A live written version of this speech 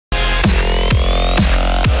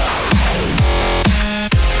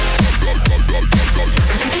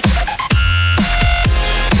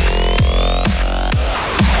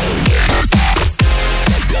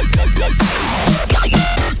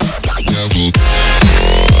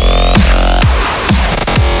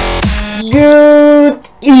Good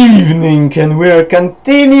evening, and we're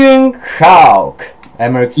continuing H.A.W.X.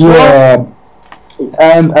 MrX4. Yeah,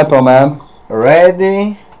 and AppelMan.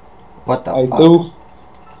 Ready? What the I fuck? do.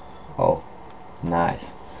 Oh,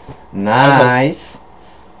 nice. Nice.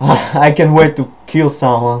 I can wait to kill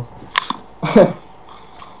someone. I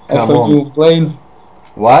have Come a on. new plane.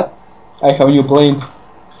 What? I have a new plane.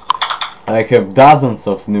 I have dozens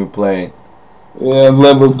of new plane. Yeah,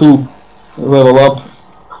 level 2. Level up.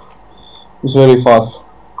 It's very fast.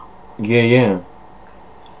 Yeah.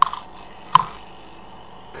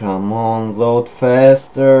 Come on, load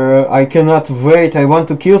faster. I cannot wait. I want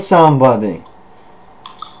to kill somebody.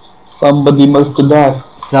 Somebody must die.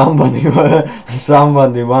 Somebody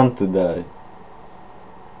want to die.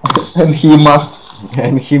 And he must.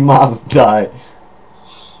 And he must die.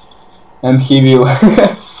 And he will.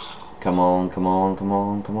 Come on,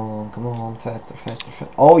 faster.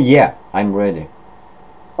 Oh yeah, I'm ready.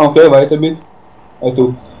 Okay, wait a bit. I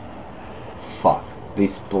do. Fuck,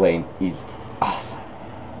 this plane is awesome.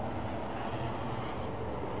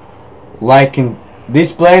 Like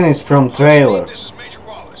this plane is from trailer.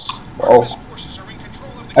 Oh.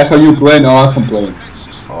 I have a new plane, awesome plane.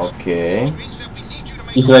 Okay.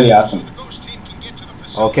 It's very awesome.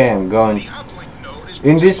 Okay, I'm going.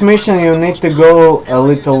 In this mission you need to go a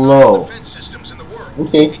little low.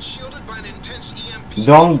 Okay.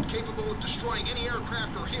 Don't.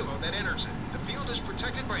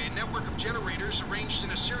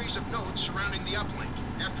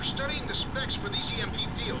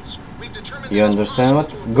 You understand what?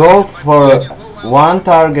 Go for one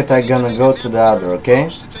target, I'm gonna go to the other, okay?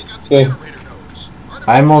 Okay.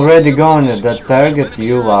 I'm already going at that target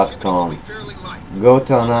you locked on. Go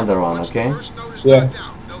to another one, okay? Yeah.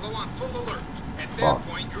 Fuck.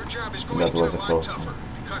 That was a close one.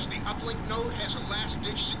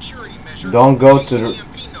 Don't go to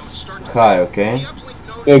high, okay?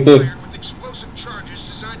 Okay.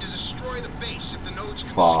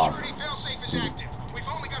 Fuck.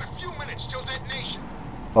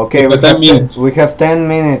 Okay, we have 10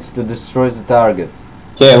 minutes to destroy the targets.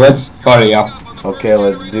 Okay, let's hurry up. Okay,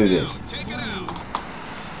 let's do this.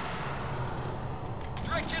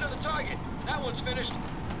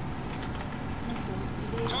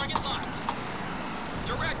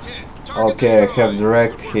 Okay, I have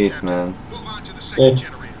direct hit, man. Okay.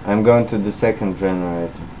 I'm going to the second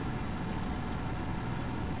generator.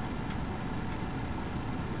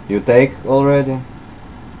 You take already?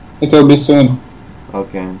 It will be soon.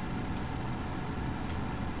 Okay.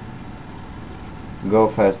 Go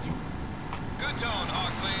faster. Good tone,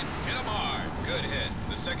 Hawkman. Hit him hard. Good hit.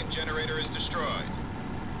 The second generator is destroyed.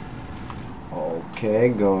 Okay,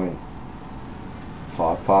 going.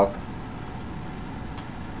 Fuck.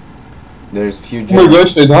 There's few Oh my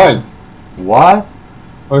gosh, I died. What?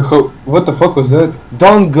 What the fuck was that?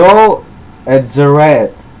 Don't go at the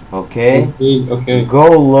red, okay? Okay.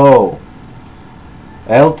 Go low.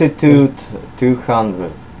 Altitude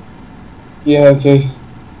 200. Yeah, okay.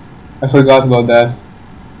 I forgot about that.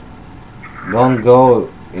 Don't go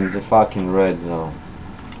in the fucking red zone.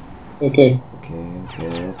 Okay.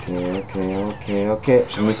 Okay.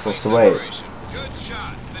 Missiles away. Good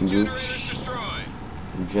shot. The Good generator is destroyed.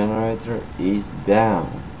 Generator is down.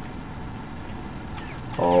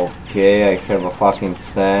 Okay, I have a fucking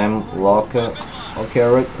SAM locker. Okay,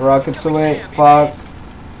 rockets away. Fuck.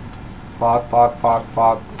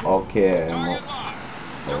 Okay,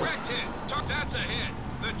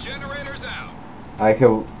 I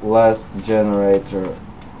have last generator.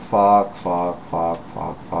 Fuck.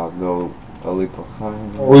 Go a little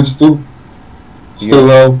higher. Oh, it's still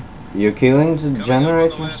low. You killing the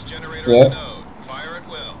generators? Yeah.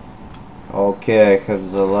 Okay, I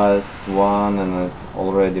have the last one and I'm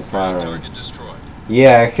already firing.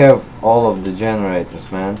 Yeah, I have all of the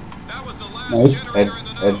generators, man. Nice.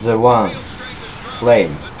 At the one.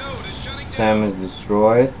 Flames. Sam is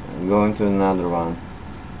destroyed. I'm going to another one.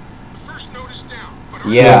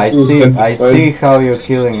 Yeah, I see how you're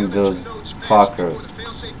killing those fuckers.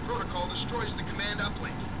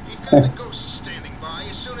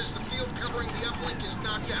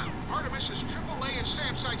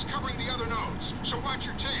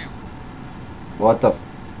 What the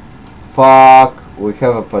fuck? We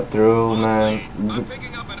have a patrol, man. I'm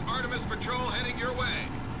picking up an Artemis patrol heading your way.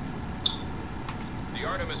 The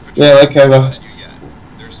Artemis patrol Yeah, like hasn't spotted you yet.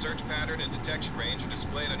 Their search pattern and detection range are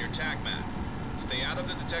displayed on your TAC map. Stay out of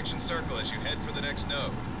the detection circle as you head for the next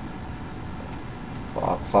node.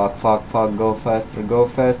 Fuck. Go faster.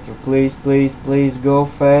 Please, go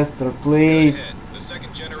faster, please. The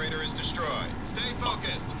second generator is destroyed. Stay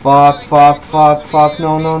focused. Fuck.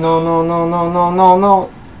 No.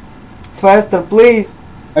 faster, please.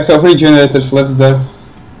 I have 3 generators left there.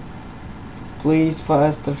 Please,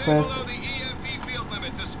 faster, Stay faster. below the EMP field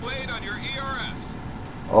limit displayed on your ERS.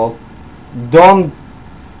 Oh, don't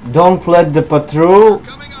let the patrol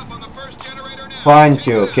Coming up on the first generator now. find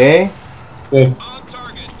you, okay? Okay. On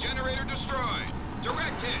target. Generator destroyed.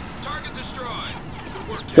 Direct hit. Target destroyed. Good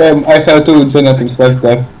work, Okay, I have 2 generators left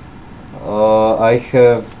there. I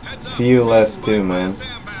have Heads up, few you're left being too, spiked by a man.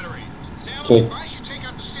 SAM battery. Sam, Okay. advise you take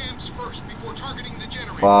out the SAMs first before targeting the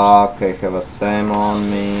generator. Fuck, I have a SAM on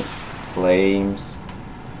me. Flames.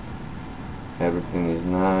 Everything is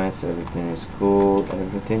nice, everything is cool,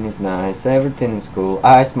 everything is nice, everything is cool.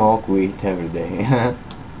 I smoke weed every day.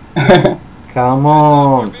 Come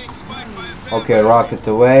on. Okay, rocket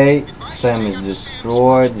away. Sam is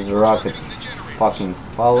destroyed. This rocket fucking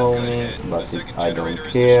follow me, but I don't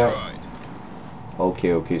care.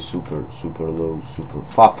 Okay, super low, super.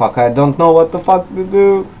 Fuck, I don't know what the fuck to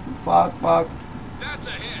do. Fuck. That's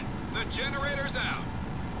a hit. The generator's out.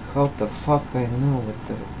 How the fuck I know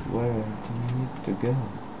where I need to go?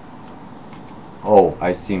 Oh,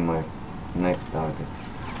 I see my next target.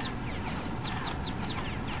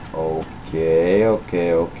 Okay.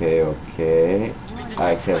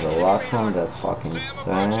 I have a lock on that fucking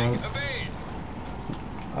thing.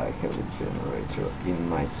 I have a generator in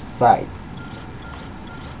my sight.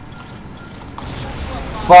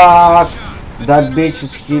 Fuck! That bitch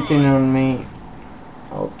is hitting on me.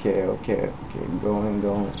 Okay,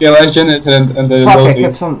 going. Okay, last generator and the Fuck, I lobby.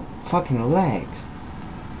 have some fucking legs.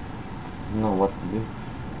 Know what to do.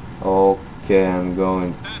 Okay, I'm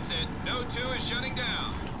going. That's it. Node 2 is shutting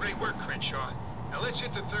down. Great work, Crenshaw. Now let's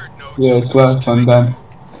hit the third node. Yeah, it's last one done.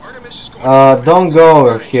 Artemis is going Don't go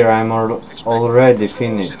over here. I'm already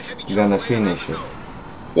gonna finish it.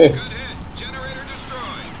 Okay. Good hit. Generator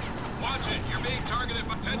destroyed. Watch it. You're being targeted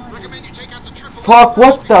by recommend you take out the triple. Fuck,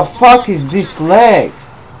 what the fuck is this leg?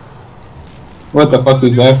 What the fuck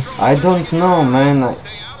is that? I don't know, man.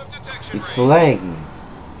 Stay out of detection It's range. lagging.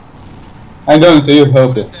 I'm going to you,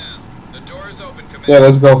 help it. The door is open, Command. Yeah,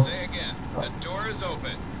 let's go. Say again. The door is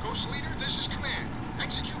open. Ghost Leader, this is Command.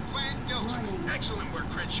 Execute Plan Delta. Excellent work,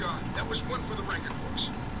 Crenshaw. That was one for the Ranker Force.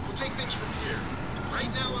 We'll take things from here. Right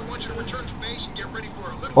now, I want you to return to base and get ready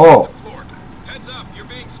for a little Oh. trip to Florida. Heads up, you're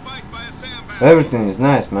being spiked by a SAM battery. Everything is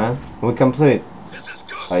nice, man. We complete, This is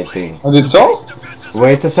Ghost I Leader. think. Was it so? Defenses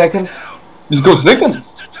Wait a second. This goes second.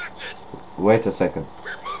 detected. Wait a second.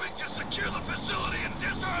 We're moving to secure the facility and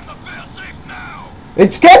disarm the failsafe now.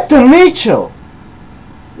 It's Captain Mitchell!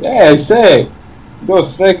 Yeah, I say.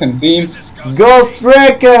 Goes second, team. Ghost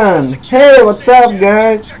Recon! Hey, what's up,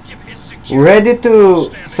 guys? Ready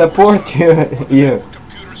to support you.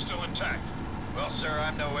 Computer still intact. Well, sir,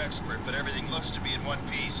 I'm no expert, but everything looks to be in one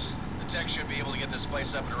piece. The tech should be able to get this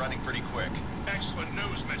place up and running pretty quick. Excellent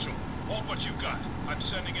news, Mitchell. Hold what you've got. I'm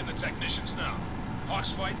sending in the technicians now.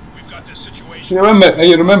 Hawksfight, we've got this situation. I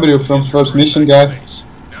remember you from first mission, guy.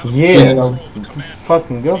 Yeah, it's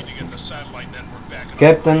fucking Ghost.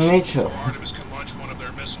 Captain Mitchell. Artemis can launch one of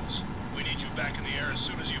their missiles. We need you back in the air as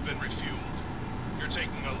soon as you've been refueled. You're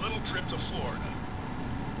taking a little trip to Florida.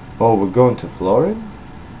 Oh, we're going to Florida?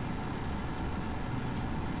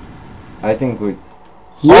 I think we...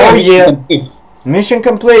 Oh, yeah. Mission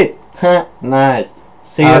complete! Nice.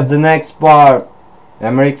 See you at the next part.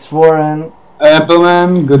 MrX4 and...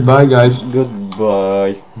 AppelMan, goodbye, guys.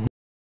 Goodbye.